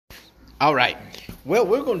All right. Well,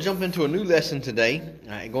 we're going to jump into a new lesson today.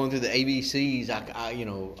 Going through the ABCs,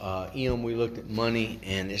 we looked at money,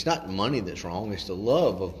 and it's not money that's wrong. It's the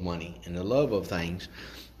love of money and the love of things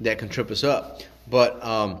that can trip us up. But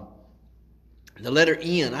the letter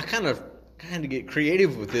N, I kind of get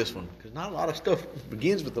creative with this one because not a lot of stuff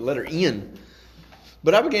begins with the letter N.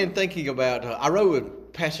 But I began thinking about, I rode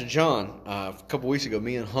with Pastor John a couple weeks ago.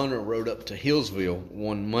 Me and Hunter rode up to Hillsville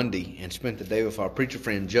one Monday and spent the day with our preacher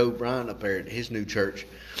friend Joe Bryan up there at his new church.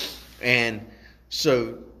 And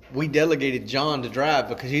so we delegated John to drive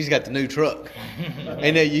because he's got the new truck.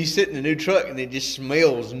 And you sit in the new truck and it just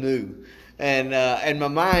smells new. And my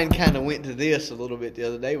mind kind of went to this a little bit the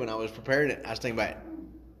other day when I was preparing it. I was thinking about,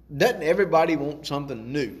 doesn't everybody want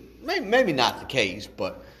something new? Maybe not the case,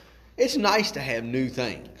 but it's nice to have new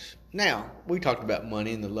things. Now, we talked about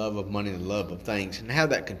money and the love of money and the love of things and how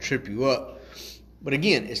that can trip you up. But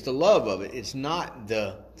again, it's the love of it. It's not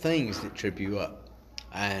the things that trip you up.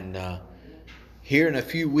 And here in a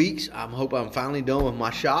few weeks, I hope I'm finally done with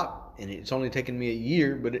my shop. And it's only taken me a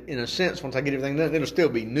year, but in a sense, once I get everything done, it'll still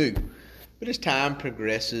be new. But as time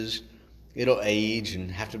progresses, it'll age and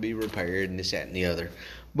have to be repaired and this, that, and the other.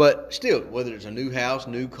 But still, whether it's a new house,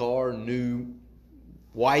 new car, new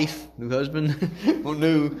wife, new husband,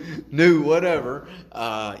 new whatever,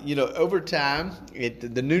 over time,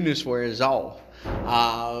 the newness wears off.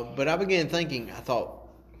 But I began thinking, I thought,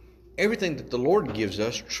 everything that the Lord gives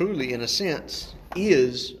us truly, in a sense,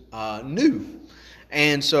 is new.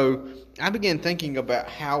 And so I began thinking about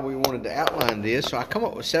how we wanted to outline this. So I come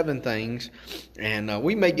up with 7 things, and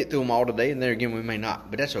we may get through them all today, and there again, we may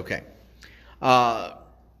not, but that's okay.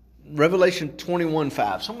 Revelation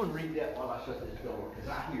 21:5. Someone read that while I shut this door, because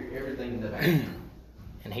I hear everything that I hear.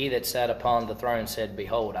 And he that sat upon the throne said,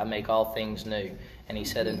 Behold, I make all things new. And he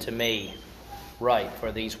said unto me, Write,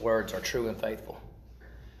 for these words are true and faithful.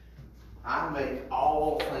 I make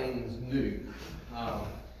all things new.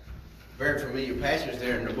 Very familiar passage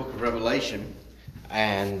there in the book of Revelation.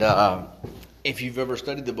 And if you've ever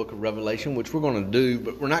studied the book of Revelation, which we're going to do,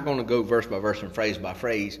 but we're not going to go verse by verse and phrase by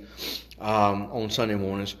phrase on Sunday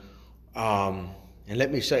mornings. And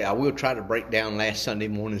let me say, I will try to break down last Sunday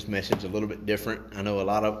morning's message a little bit different. I know a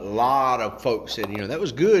lot of folks said, that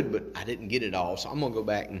was good, but I didn't get it all. So I'm going to go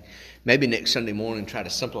back and maybe next Sunday morning try to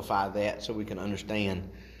simplify that so we can understand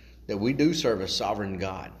that we do serve a sovereign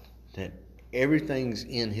God, that everything's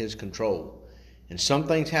in His control. And some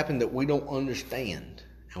things happen that we don't understand.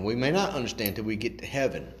 And we may not understand till we get to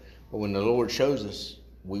heaven. But when the Lord shows us,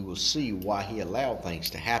 we will see why He allowed things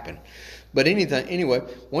to happen. But anyway,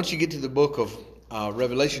 once you get to the book of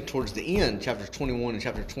Revelation towards the end, chapters 21 and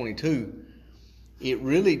chapter 22, it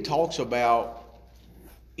really talks about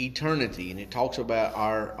eternity and it talks about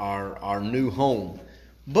our new home.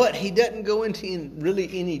 But he doesn't go into really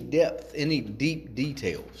any depth, any deep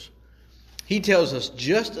details. He tells us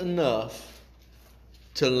just enough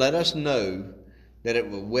to let us know that it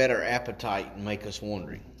will whet our appetite and make us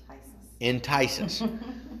wondering. Entice us.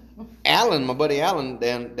 Alan, my buddy Alan,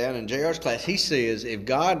 down in JR's class, he says if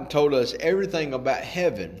God told us everything about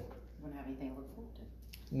heaven, we wouldn't have anything to look forward to.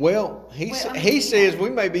 Well, he says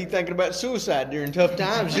we may be thinking about suicide during tough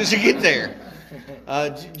times just to get there,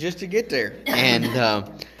 And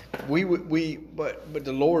but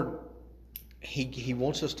the Lord, He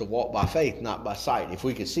wants us to walk by faith, not by sight. If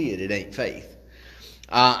we can see it, it ain't faith.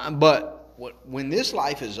 But when this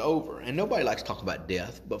life is over, and nobody likes to talk about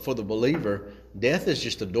death, but for the believer, death is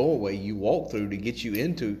just a doorway you walk through to get you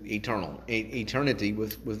into eternity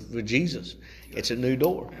with Jesus. It's a new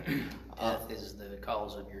door. Death is the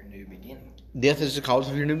cause of your new beginning. Death is the cause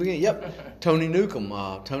of your new beginning. Yep. Tony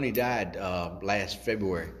Newcomb, Tony died last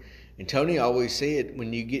February. And Tony always said,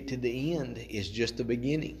 when you get to the end, it's just the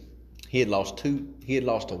beginning. He had lost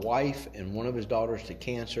a wife and one of his daughters to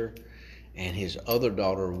cancer. And his other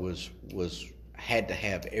daughter had to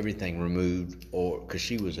have everything removed, because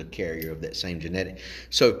she was a carrier of that same genetic.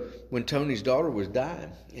 So when Tony's daughter was dying,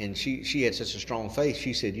 and she had such a strong faith,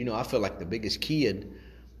 she said, I feel like the biggest kid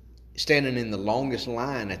standing in the longest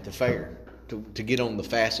line at the fair to get on the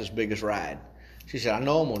fastest, biggest ride. She said, I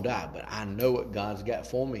know I'm going to die, but I know what God's got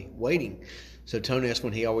for me waiting. So Tony, that's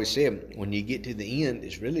when he always said, when you get to the end,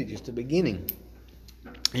 it's really just the beginning.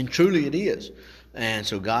 And truly it is. And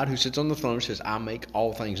so God who sits on the throne says, I make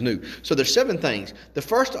all things new. So there's 7 things. The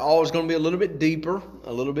first of all is going to be a little bit deeper,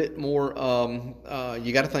 a little bit more,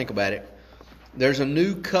 you got to think about it. There's a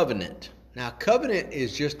new covenant. Now, covenant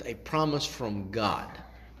is just a promise from God.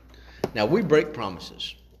 Now, we break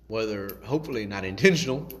promises, whether hopefully not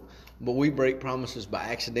intentional, but we break promises by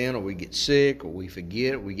accident, or we get sick, or we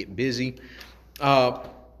forget, or we get busy.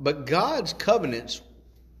 But God's covenants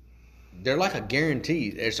they're like a guarantee.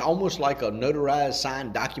 It's almost like a notarized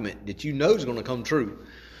signed document that you know is going to come true.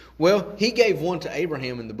 Well, he gave one to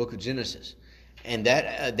Abraham in the book of Genesis. And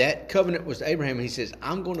that covenant was to Abraham. He says,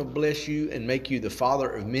 I'm going to bless you and make you the father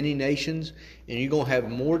of many nations. And you're going to have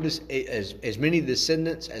as many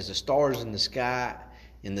descendants as the stars in the sky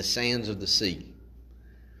and the sands of the sea.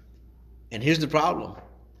 And here's the problem.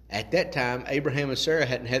 At that time, Abraham and Sarah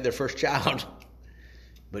hadn't had their first child.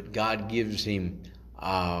 But God gives him,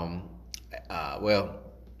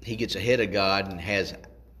 he gets ahead of God and has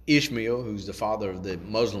Ishmael, who's the father of the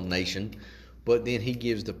Muslim nation. But then he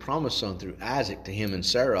gives the promised son through Isaac to him and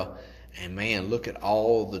Sarah. And man, look at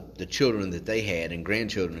all the children that they had, and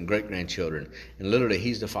grandchildren and great-grandchildren. And literally,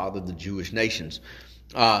 he's the father of the Jewish nations.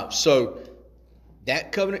 So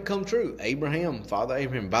that covenant come true. Father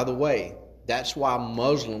Abraham. By the way, that's why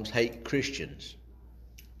Muslims hate Christians.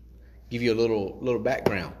 Give you a little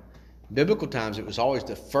background. Biblical times, it was always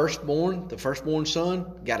the firstborn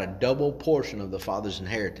son got a double portion of the father's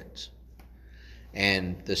inheritance.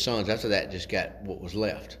 And the sons after that just got what was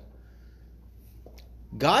left.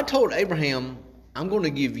 God told Abraham, I'm going to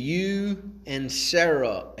give you and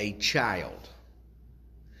Sarah a child.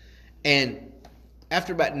 And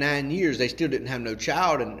after about 9 years, they still didn't have no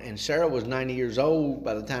child. And Sarah was 90 years old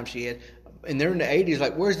by the time she had. And they're in the 80s,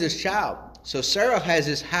 like, where's this child? So Sarah has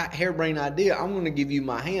this harebrained idea. I'm going to give you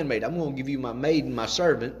my handmaid. I'm going to give you my maid and my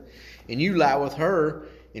servant. And you lie with her.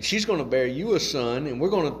 And she's going to bear you a son, and we're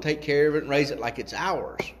going to take care of it and raise it like it's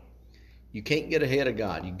ours. You can't get ahead of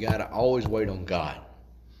God. You got to always wait on God.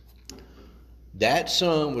 That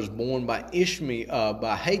son was born by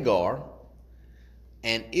Hagar,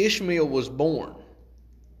 and Ishmael was born.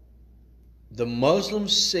 The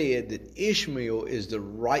Muslims said that Ishmael is the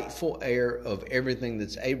rightful heir of everything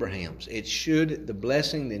that's Abraham's. The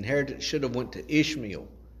blessing, the inheritance should have went to Ishmael.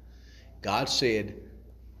 God said,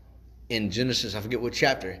 in Genesis, I forget what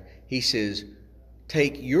chapter, he says,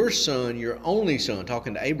 take your son, your only son,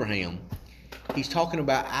 talking to Abraham. He's talking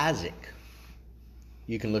about Isaac.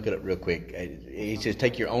 You can look it up real quick. He says,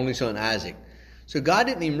 take your only son, Isaac. So God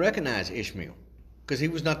didn't even recognize Ishmael because he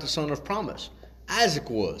was not the son of promise. Isaac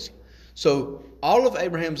was. So all of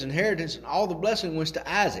Abraham's inheritance and all the blessing went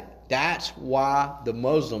to Isaac. That's why the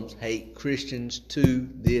Muslims hate Christians to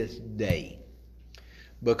this day.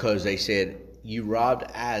 Because they said, you robbed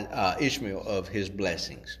Ishmael of his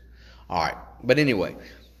blessings. All right. But anyway,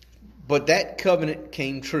 that covenant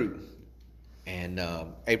came true. And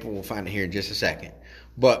April will find it here in just a second.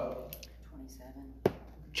 But 27.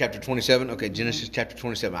 Chapter 27. Okay, Genesis chapter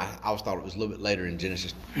 27. I always thought it was a little bit later in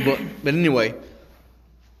Genesis. But anyway,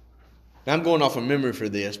 now I'm going off of memory for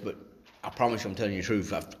this, but I promise you I'm telling you the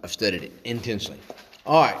truth. I've studied it intensely.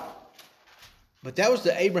 All right. But that was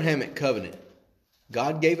the Abrahamic covenant.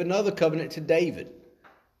 God gave another covenant to David,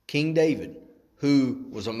 King David, who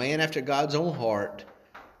was a man after God's own heart,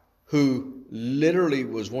 who literally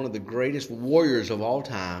was one of the greatest warriors of all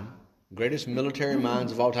time, greatest military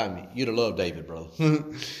minds of all time. You'd have loved David, brother.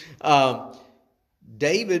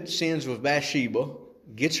 David sins with Bathsheba,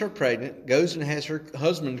 gets her pregnant, goes and has her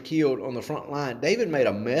husband killed on the front line. David made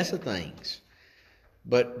a mess of things,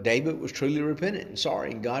 but David was truly repentant and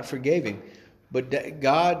sorry, and God forgave him. But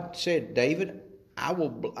God said, David, I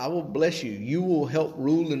will bless you. You will help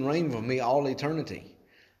rule and reign for me all eternity.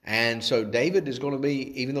 And so David is going to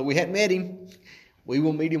be, even though we hadn't met him, we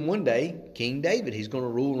will meet him one day, King David. He's going to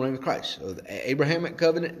rule and reign with Christ. So the Abrahamic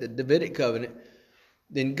covenant, the Davidic covenant.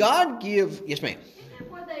 Then God yes ma'am. Isn't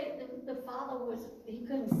that where the father he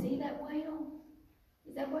couldn't see that whale?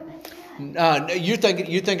 Is that where that's at? No, you're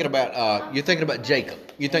thinking about Jacob.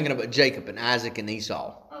 You're thinking about Jacob and Isaac and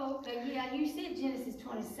Esau. Oh, okay. Yeah, you said Genesis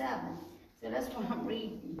 27. So that's what I'm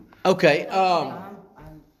reading. Okay.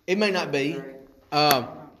 It may not be. I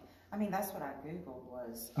mean, that's what I Googled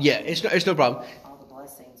was. Yeah, it's no problem. All the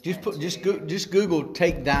blessings. Just Google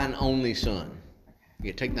 "take thine only son." Okay.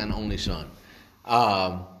 Yeah, take thine only son.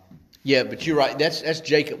 Yeah, but you're right. That's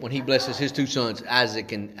Jacob when he blesses his two sons,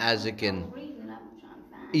 Isaac and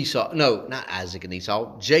Esau. No, not Isaac and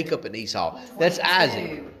Esau. Jacob and Esau. That's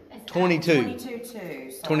Isaac. 22.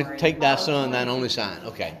 22. Take thy son, thine only son.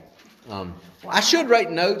 Okay. I should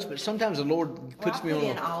write notes, but sometimes the Lord puts me on.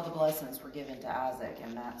 In all the blessings were given to Isaac,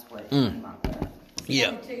 and that's what came up with.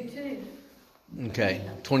 Yeah. 22. Okay.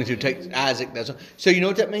 22. Take Isaac. So you know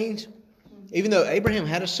what that means? Even though Abraham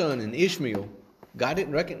had a son in Ishmael, God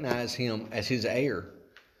didn't recognize him as his heir.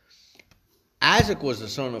 Isaac was the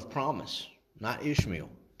son of promise, not Ishmael.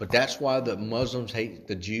 But that's why the Muslims hate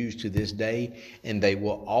the Jews to this day, and they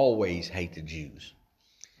will always hate the Jews.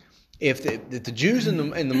 If the Jews and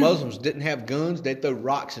the Muslims didn't have guns, they'd throw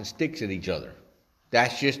rocks and sticks at each other.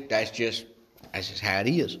 That's just how it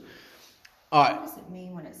is. All right. What does it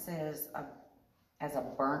mean when it says as a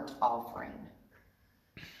burnt offering?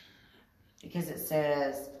 Because it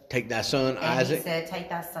says, Take thy son and Isaac he said, take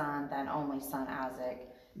thy son, thine only son Isaac,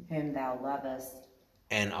 whom thou lovest,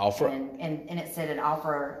 and offer. and it said, and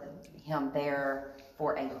offer him there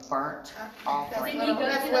for a burnt offering. Didn't he go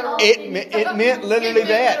to the altar? It meant literally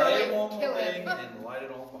that. Lay one more thing and light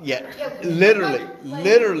it on fire. Yeah,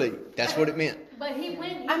 literally, that's what it meant. But he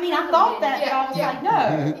went. I mean, I thought that, but I was like,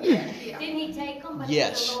 no. Didn't he take them? But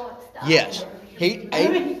Yes, the Lord stopped yes. him. I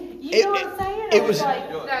mean, you know what I'm saying? It I was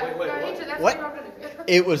like, what?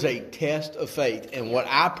 It was a test of faith, and what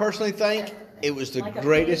I personally think, it was the like a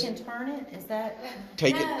greatest. pig can turn it? Is that?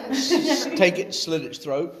 Take it, slit its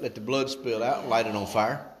throat, let the blood spill out, and light it on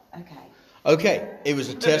fire. Okay. Okay, it was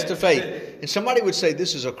a test of faith. And somebody would say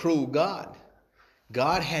this is a cruel God.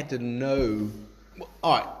 God had to know.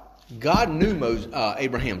 All right, God knew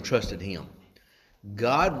Abraham trusted him.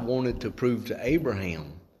 God wanted to prove to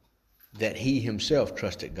Abraham that he himself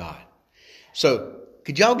trusted God. So,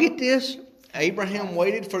 could y'all get this? Abraham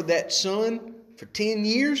waited for that son for 10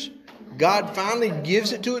 years. God finally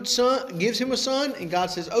gives him a son, and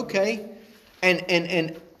God says, okay.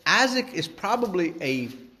 And Isaac is probably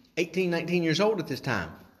 18, 19 years old at this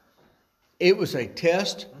time. It was a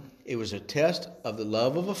test. It was a test of the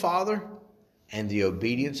love of a father and the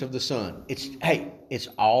obedience of the son. It's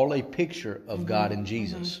all a picture of God and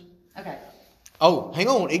Jesus. Okay. Oh, hang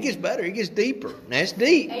on. It gets better. It gets deeper. That's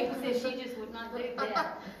deep. Abel said she just would not do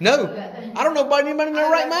that. No, I don't know about anybody in their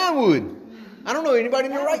right mind would. I don't know anybody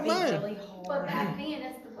in their right mind. Really But hard. back then,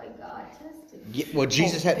 that's the way God tested. Yeah, well,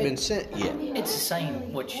 Jesus hadn't been sent yet. It's the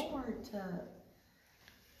same, which Hard to.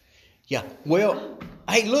 Yeah. Well,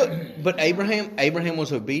 hey, look. But Abraham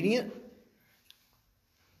was obedient.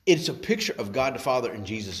 It's a picture of God the Father and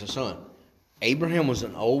Jesus the Son. Abraham was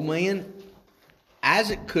an old man.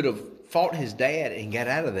 Isaac could have fought his dad and got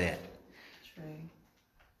out of that. True.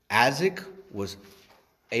 Isaac was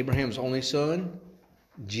Abraham's only son.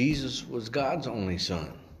 Jesus was God's only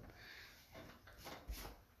son.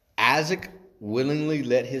 Isaac willingly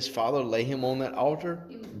let his father lay him on that altar.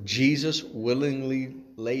 Jesus willingly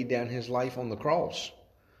laid down his life on the cross.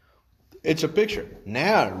 It's a picture.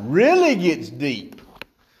 Now it really gets deep.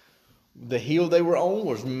 The hill they were on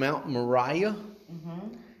was Mount Moriah.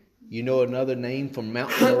 Mm-hmm. You know another name for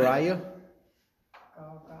Mount Moriah?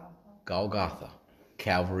 Golgotha. Golgotha.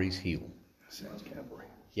 Calvary's hill. Sounds Calvary.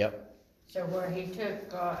 Yep. So where he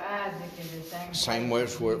took Isaac in the Same way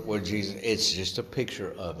as where Jesus. It's just a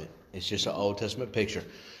picture of it. It's just an Old Testament picture.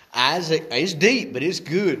 Isaac, it's deep, but it's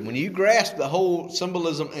good. When you grasp the whole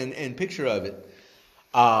symbolism and picture of it,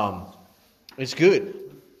 it's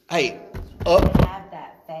good. Hey, up Have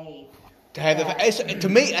that faith. to have the to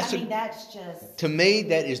me. That's just. To me,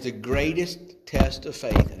 that is the greatest test of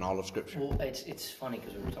faith in all of Scripture. well, it's funny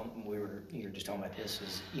because you were just talking about this.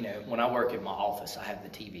 Is when I work in my office, I have the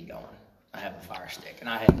TV going, I have the Fire Stick, and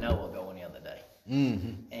I had Noah going the other day.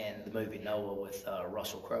 Mm-hmm. And the movie Noah with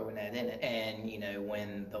Russell Crowe and that in it, and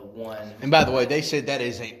when the one. And by the way, they said that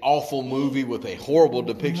is an awful movie with a horrible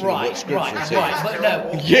depiction of what Scripture says. Right, but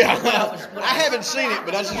no. Yeah, I haven't seen it,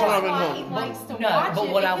 but that's just what I've been He told. likes to No, watch but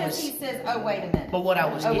it what I because was- he says, "Oh, wait a minute." But what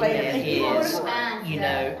I was Oh, getting wait a at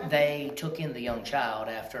minute. is, they took in the young child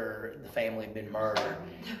after the family had been murdered.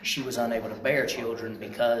 She was unable to bear children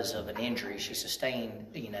because of an injury she sustained,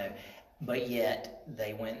 but yet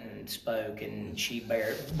they went and spoke, and she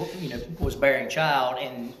was bearing child,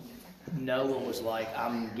 and Noah was like,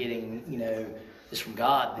 I'm getting, this from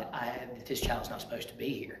God that this child's not supposed to be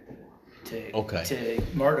here to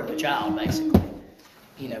murder the child, basically.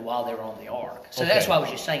 While they were on the ark. So that's why I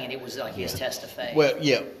was just saying it was like his test of faith. Well,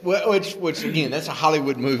 yeah. Well, which again, that's a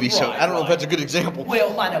Hollywood movie, so I don't know if that's a good example.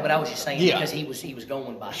 Well, I know, but I was just saying because he was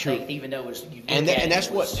going by Sure. faith, even though it was.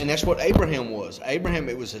 And that's what Abraham was. Abraham,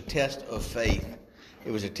 it was a test of faith.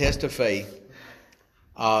 It was a test of faith.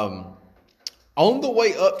 On the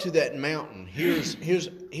way up to that mountain, here's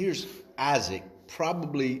Isaac,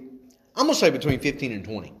 probably I'm gonna say between 15 and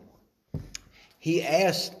 20. He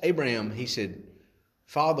asked Abraham. He said,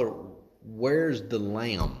 "Father, where's the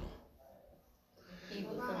lamb?"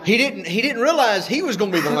 He didn't realize he was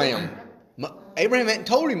going to be the lamb. Abraham hadn't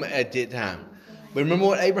told him at that time. But remember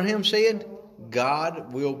what Abraham said?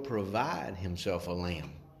 God will provide himself a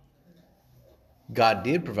lamb. God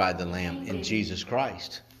did provide the lamb in Jesus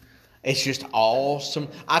Christ. It's just awesome.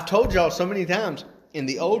 I've told y'all so many times, in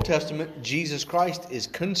the Old Testament, Jesus Christ is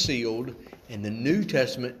concealed. In the New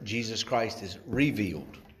Testament, Jesus Christ is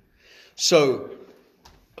revealed. So,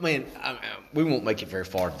 we won't make it very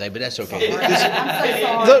far today, but that's okay. I'm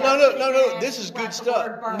so sorry. No. This is good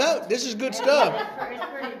stuff. No, this is good stuff. It's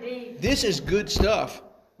pretty deep. This is good stuff.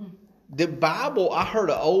 The Bible, I heard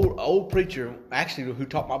an old preacher, actually, who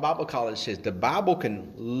taught my Bible college, says the Bible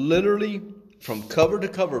can literally, from cover to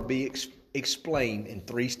cover, be explained in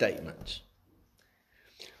 3 statements.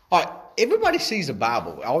 All right, everybody sees a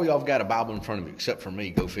Bible. All y'all have got a Bible in front of you, except for me.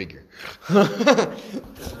 Go figure.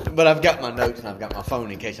 But I've got my notes and I've got my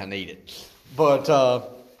phone in case I need it. But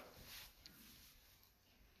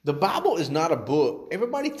the Bible is not a book.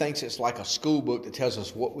 Everybody thinks it's like a school book that tells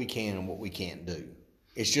us what we can and what we can't do.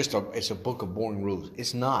 It's a book of boring rules.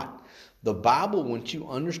 It's not. The Bible, once you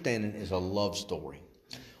understand it, is a love story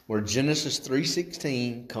where Genesis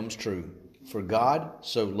 3:16 comes true. For God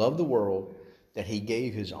so loved the world that he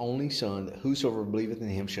gave his only son, that whosoever believeth in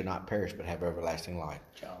him should not perish but have everlasting life.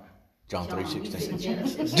 John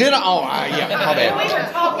 3:16. Did I? Oh, yeah, my bad.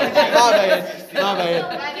 My bad.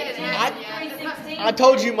 I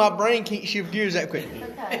told you my brain can't shift gears that quick.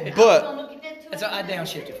 But So I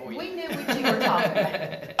downshifted for you. We knew what you were talking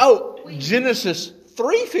about. Genesis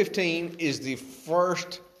 3:15 is the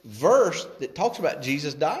first verse that talks about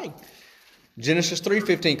Jesus dying. Genesis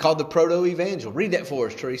 3:15, called the proto-evangel. Read that for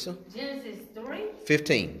us, Teresa. Genesis 3?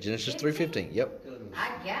 15. Genesis 3:15. Yep.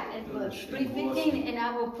 I got it, but 3:15, and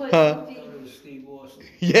I will put Steve Wilson.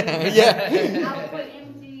 Yeah. I will put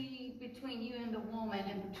enmity between you and the woman,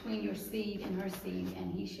 and between your seed and her seed,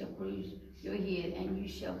 and he shall bruise your head, and you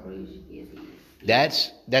shall bruise his head.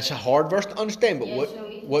 That's a hard verse to understand, but Yes, sure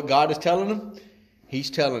is. what God is telling them, he's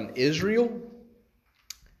telling Israel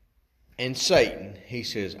and Satan. He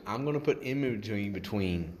says, I'm going to put enmity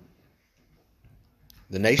between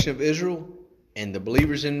the nation of Israel and the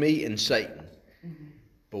believers in me and Satan. Mm-hmm.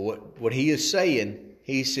 But what he is saying,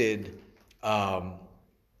 he said, I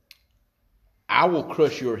will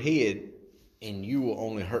crush your head and you will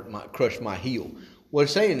only crush my heel. What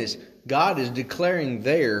it's saying is God is declaring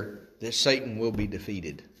there that Satan will be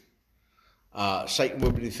defeated. Satan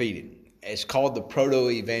will be defeated. It's called the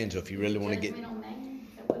proto-evangel, if you really want to get... Judgment on man?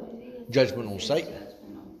 Is that what it is? Judgment on Satan.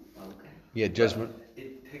 Okay. Yeah, judgment.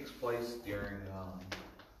 It takes place during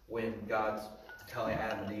when God's telling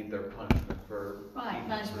Adam and Eve their punishment for... Right,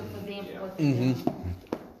 punishment for them for what Mm-hmm. they done.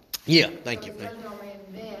 Yeah, thank you. Judgment on man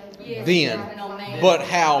then. Then, Judgment on man. but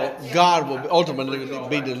how God will ultimately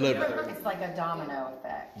be delivered. It's like a domino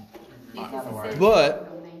effect.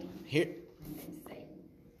 But here,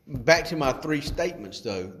 back to my 3 statements,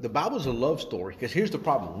 though. The Bible's a love story, because here's the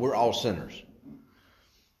problem. We're all sinners.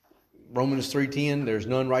 Romans 3:10, there's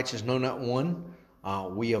none righteous, no, not one.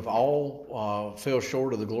 We have all fell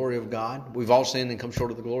short of the glory of God. We've all sinned and come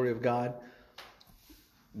short of the glory of God.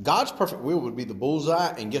 God's perfect will would be the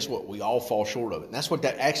bullseye, and guess what? We all fall short of it. And that's what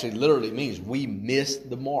that actually literally means. We miss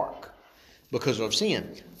the mark because of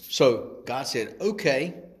sin. So God said,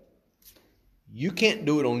 okay, you can't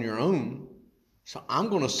do it on your own, so I'm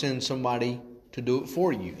going to send somebody to do it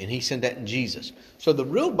for you. And he sent that in Jesus. So the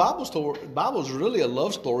real Bible is really a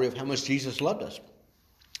love story of how much Jesus loved us.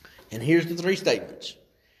 And here's the 3 statements.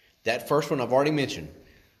 That first one I've already mentioned.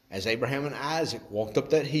 As Abraham and Isaac walked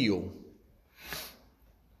up that hill,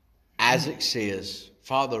 Isaac says,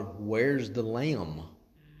 Father, where's the lamb?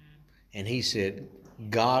 And he said,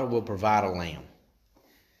 God will provide a lamb.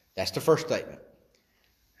 That's the first statement.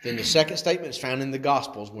 Then the second statement is found in the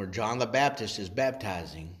Gospels where John the Baptist is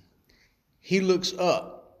baptizing. He looks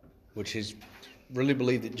up, which is really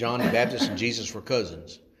believed that John the Baptist and Jesus were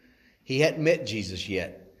cousins. He hadn't met Jesus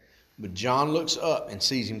yet, but John looks up and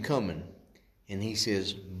sees him coming. And he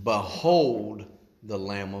says, behold the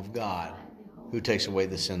Lamb of God who takes away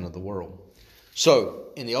the sin of the world.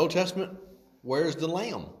 So, in the Old Testament, where's the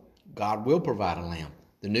lamb? God will provide a lamb.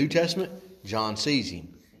 The New Testament, John sees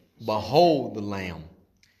him. Behold the Lamb.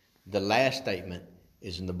 The last statement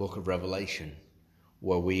is in the book of Revelation,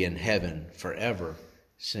 where we in heaven forever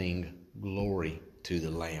sing glory to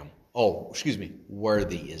the Lamb.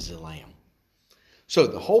 Worthy is the Lamb. So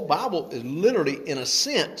the whole Bible is literally, in a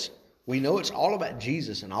sense, we know it's all about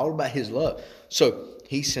Jesus and all about his love. So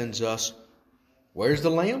he sends us, where's the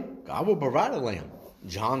lamb? God will provide a lamb.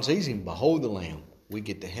 John sees him, behold the Lamb. We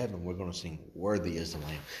get to heaven, we're going to sing, worthy is the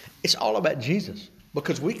Lamb. It's all about Jesus,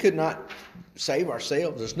 because we could not save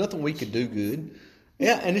ourselves. There's nothing we could do good.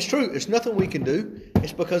 Yeah, and it's true. There's nothing we can do.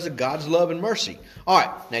 It's because of God's love and mercy. All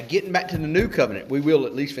right, now getting back to the new covenant, we will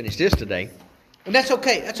at least finish this today. And that's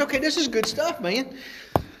okay. That's okay. This is good stuff, man.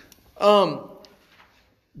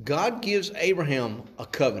 God gives Abraham a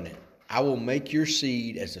covenant. I will make your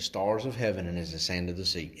seed as the stars of heaven and as the sand of the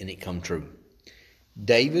sea. And it come true.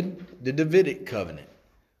 David, the Davidic covenant.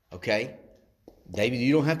 Okay? David,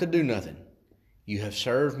 you don't have to do nothing. You have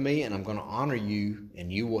served me, and I'm going to honor you,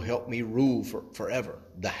 and you will help me rule forever.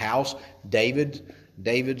 The house, David's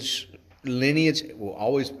lineage will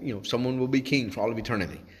always, someone will be king for all of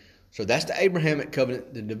eternity. So that's the Abrahamic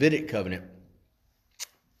covenant, the Davidic covenant.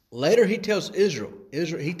 Later he tells Israel,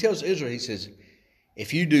 he says,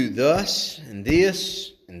 if you do thus and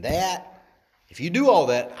this and that, if you do all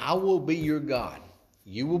that, I will be your God.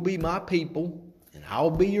 You will be my people, and I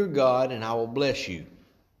will be your God, and I will bless you.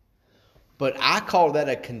 But I call that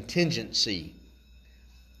a contingency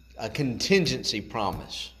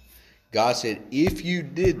promise. God said, if you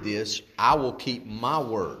did this, I will keep my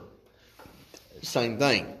word. Same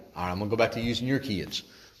thing. All right, I'm going to go back to using your kids.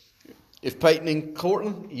 If Peyton and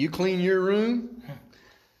Cortland, you clean your room,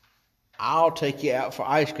 I'll take you out for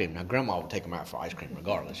ice cream. Now, Grandma will take them out for ice cream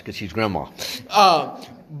regardless because she's Grandma.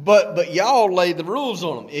 But y'all lay the rules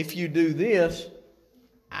on them. If you do this,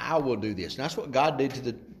 I will do this. And that's what God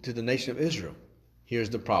did to the nation of Israel. Here's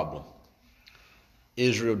the problem.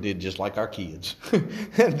 Israel did just like our kids.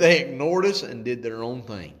 They ignored us and did their own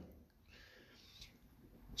thing.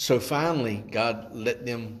 So finally, God let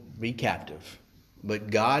them be captive. But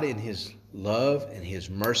God, in His love and His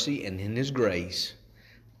mercy and in His grace,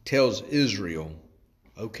 tells Israel,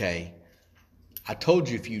 okay, I told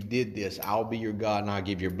you if you did this, I'll be your God and I'll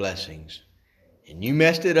give your blessings. And you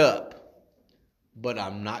messed it up, but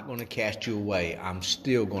I'm not going to cast you away. I'm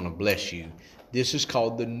still going to bless you. This is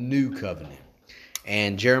called the new covenant.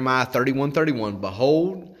 And Jeremiah 31:31,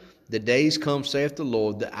 behold, the days come, saith the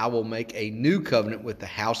Lord, that I will make a new covenant with the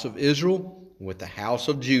house of Israel, with the house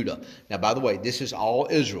of Judah. Now, by the way, this is all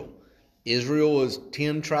Israel. Israel was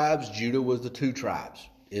 10 tribes. Judah was the 2 tribes.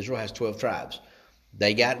 Israel has 12 tribes.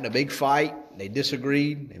 They got in a big fight. They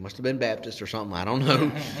disagreed. They must have been Baptists or something. I don't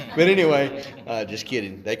know. But anyway, just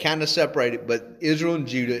kidding. They kind of separated. But Israel and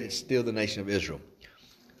Judah is still the nation of Israel.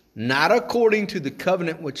 Not according to the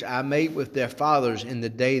covenant which I made with their fathers in the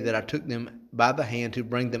day that I took them by the hand to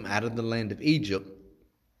bring them out of the land of Egypt,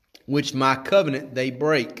 which my covenant they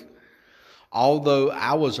break, although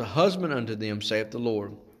I was a husband unto them, saith the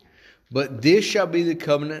Lord. But this shall be the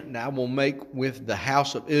covenant that I will make with the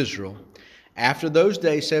house of Israel. After those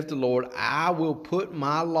days, saith the Lord, I will put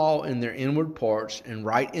my law in their inward parts and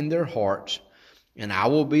write in their hearts, and I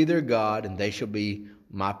will be their God, and they shall be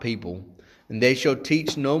my people. And they shall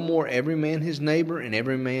teach no more every man his neighbor and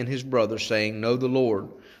every man his brother, saying, Know the Lord.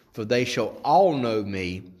 For they shall all know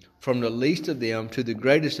me, from the least of them to the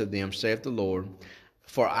greatest of them, saith the Lord.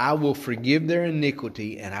 For I will forgive their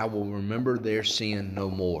iniquity, and I will remember their sin no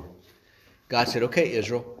more. God said, okay,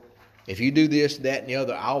 Israel, if you do this, that, and the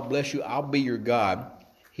other, I'll bless you. I'll be your God.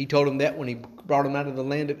 He told them that when He brought them out of the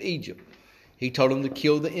land of Egypt. He told them to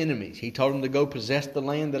kill the enemies. He told them to go possess the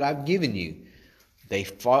land that I've given you. They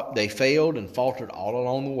failed and faltered all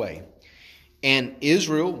along the way. And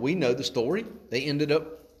Israel, we know the story. They ended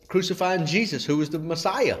up crucifying Jesus, who was the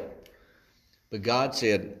Messiah. But God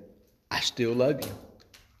said, I still love you.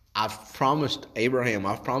 I've promised Abraham,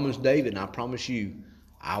 I've promised David, and I promise you,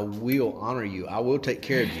 I will honor you. I will take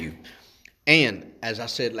care of you. And as I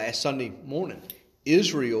said last Sunday morning,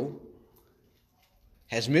 Israel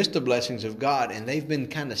has missed the blessings of God, and they've been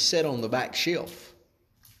kind of set on the back shelf.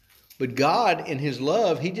 But God, in His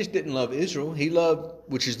love, He just didn't love Israel. He loved,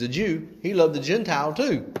 which is the Jew, He loved the Gentile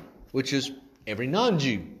too, which is every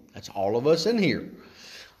non-Jew. That's all of us in here.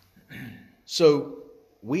 So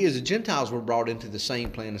we as the Gentiles were brought into the same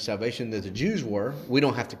plan of salvation that the Jews were. We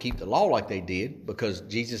don't have to keep the law like they did because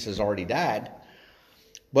Jesus has already died.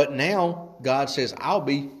 But now God says, I'll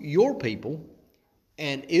be your people.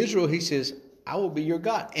 And Israel, He says, I will be your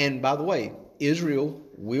God. And by the way, Israel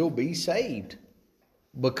will be saved.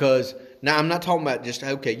 Because, now I'm not talking about just,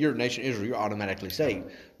 okay, you're a nation of Israel, you're automatically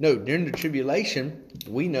saved. No, during the tribulation,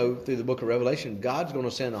 we know through the book of Revelation, God's going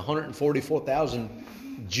to send 144,000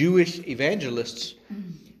 Jewish evangelists,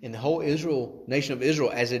 and the whole nation of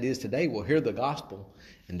Israel as it is today will hear the gospel,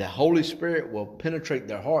 and the Holy Spirit will penetrate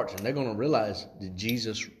their hearts, and they're going to realize that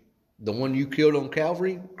Jesus, the one you killed on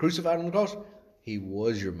Calvary, crucified on the cross, He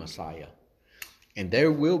was your Messiah. And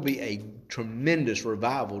there will be a tremendous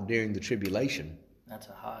revival during the tribulation. That's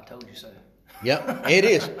a I told you so. Yep, it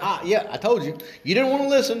is. I told you. You didn't want to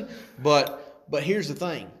listen, but here's the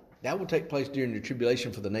thing. That will take place during the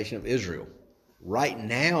tribulation for the nation of Israel. Right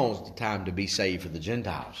now is the time to be saved for the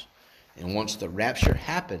Gentiles. And once the rapture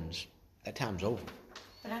happens, that time's over.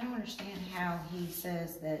 But I don't understand how He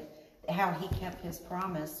says that, how He kept His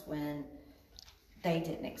promise when they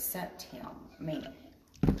didn't accept Him. I mean,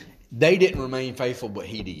 they didn't remain faithful, but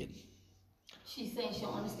He did. She's saying she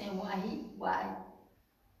don't understand why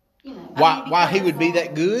why He would be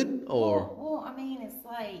that good, or? Well,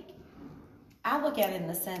 like, I look at it in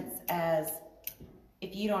the sense as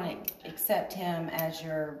if you don't accept him as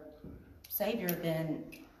your Savior, then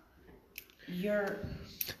he's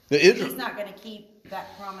not going to keep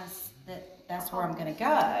that promise that's where I'm going to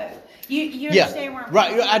go. You understand where I'm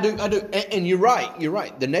right. going? I do. And you're right. You're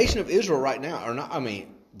right. The nation of Israel right now are not. I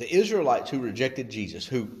mean, the Israelites who rejected Jesus,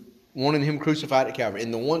 who wanted him crucified at Calvary,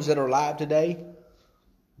 and the ones that are alive today,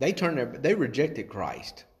 they rejected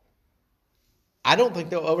Christ. I don't think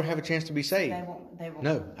they'll ever have a chance to be saved. They won't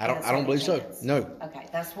No, I don't believe so. No. Okay,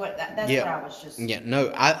 that's what I was just. Yeah,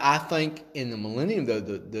 no. I think in the millennium though,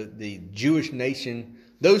 the Jewish nation,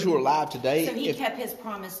 those who are alive today. So he kept his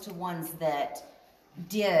promise to ones that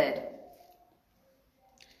did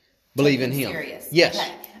believe take in him. Serious.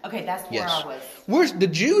 Yes. Okay, that's where I was. The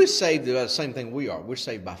Jew is saved by the same thing we are. We're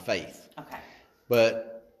saved by faith. Okay.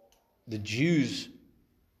 But the Jews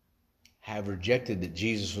have rejected that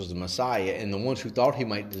Jesus was the Messiah, and the ones who thought he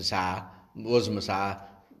was the Messiah,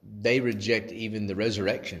 they reject even the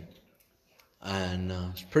resurrection. And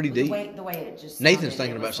it's pretty deep. The way it just Nathan's sounded,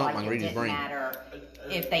 thinking about something I can read his brain. It didn't matter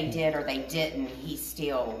if they did or they didn't. He's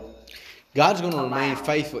still. God's going to remain allowed.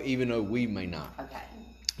 faithful even though we may not. Okay.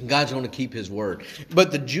 God's going to keep his word.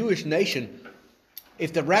 But the Jewish nation,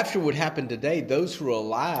 if the rapture would happen today, those who are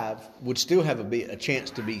alive would still have a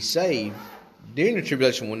chance to be saved during the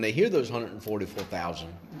tribulation when they hear those 144,000.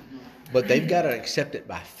 But they've got to accept it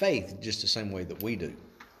by faith just the same way that we do.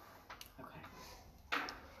 Okay.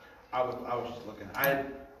 I was just looking.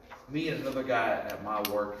 Me and another guy at my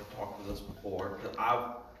work have talked about this before, because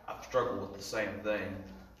I've struggled with the same thing.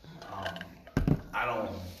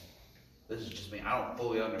 This is just me. I don't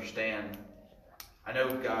fully understand. I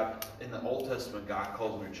know God, in the Old Testament, God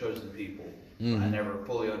calls them chosen people. I never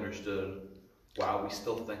fully understood why we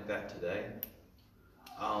still think that today.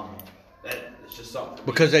 That it's just something.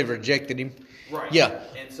 Because they've rejected him. Right. Yeah.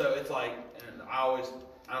 And so it's like, and I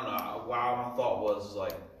don't know, wow, my thought was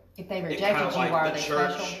like, If they it rejected kind of you, like are the they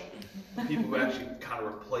church, special? people who actually kind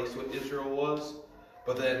of replaced what Israel was.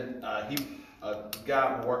 But then a guy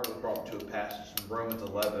I'm working with brought me to a passage in Romans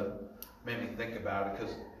 11, made me think about it,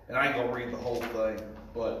 and I ain't gonna read the whole thing,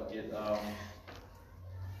 but it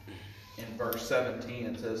in verse 17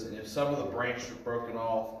 it says, "And if some of the branches are broken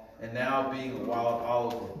off, and now being a wild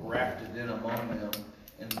olive were grafted in among them,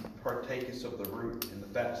 and partakest of the root and the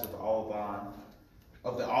fats of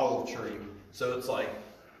the olive tree." So it's like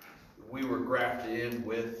we were grafted in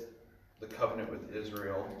with the covenant with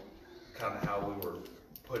Israel, kind of how we were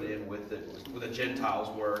put in with it, with the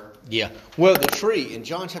Gentiles were. Yeah. Well, the tree, in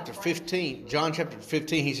John chapter 15,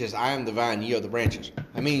 he says, "I am the vine, ye are the branches."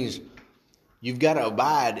 That means you've got to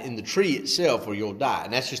abide in the tree itself or you'll die.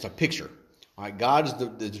 And that's just a picture. All right, God's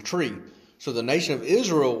the tree. So the nation of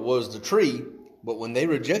Israel was the tree, but when they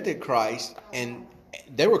rejected Christ, and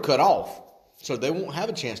they were cut off, so they won't have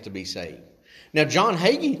a chance to be saved. Now, John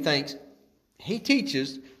Hagee he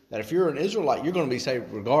teaches that if you're an Israelite, you're going to be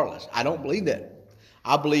saved regardless. I don't believe that.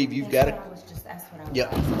 I believe you've got to. That's what I was Yeah,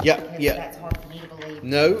 asking, yeah, because yeah. That's hard for me to believe.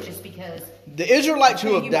 No. Just because The Israelites who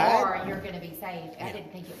who have you died, are, you're going to be saved. I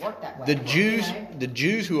didn't think it worked that way. the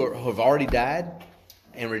Jews who have already died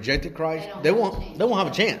and rejected Christ, they won't have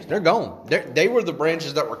a chance. They're gone. They were the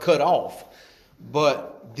branches that were cut off.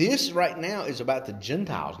 But this right now is about the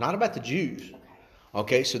Gentiles, not about the Jews.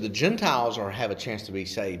 Okay, so the Gentiles have a chance to be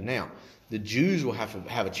saved now. The Jews will have to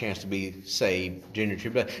have a chance to be saved during the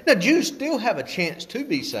tribulation. Now, Jews still have a chance to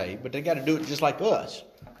be saved, but they got to do it just like us.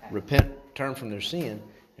 Okay. Repent, turn from their sin,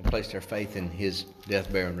 and place their faith in his death,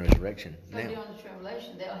 burial, and resurrection. So Now, during the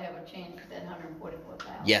tribulation, they'll have a chance at that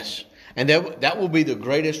 144,000. yes, and that will be the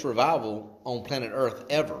greatest revival on planet Earth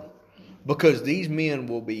ever, because these men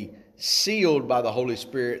will be sealed by the Holy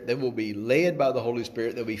Spirit. They will be led by the Holy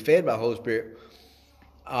Spirit. They'll be fed by the Holy Spirit.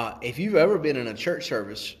 If you've ever been in a church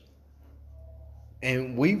service,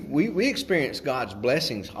 and we experience God's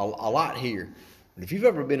blessings a lot here, but if you've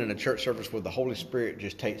ever been in a church service where the Holy Spirit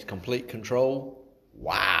just takes complete control,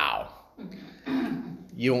 wow,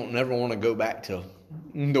 you won't never want to go back to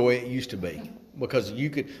the way it used to be, because you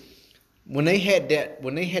could. When they had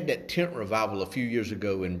that tent revival a few years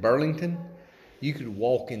ago in Burlington, you could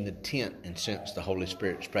walk in the tent and sense the Holy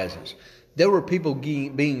Spirit's presence. There were people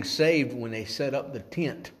being saved when they set up the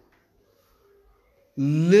tent.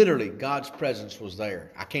 Literally, God's presence was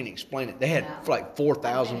there. I can't explain it. They had like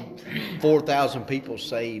 4,000 people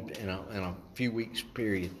saved in a few weeks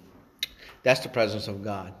period. That's the presence of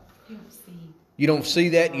God. You don't see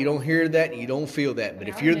that, you don't hear that, you don't feel that. But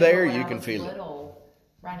if you're there, you can feel it.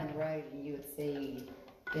 Right in the road, and you would see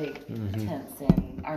big tents and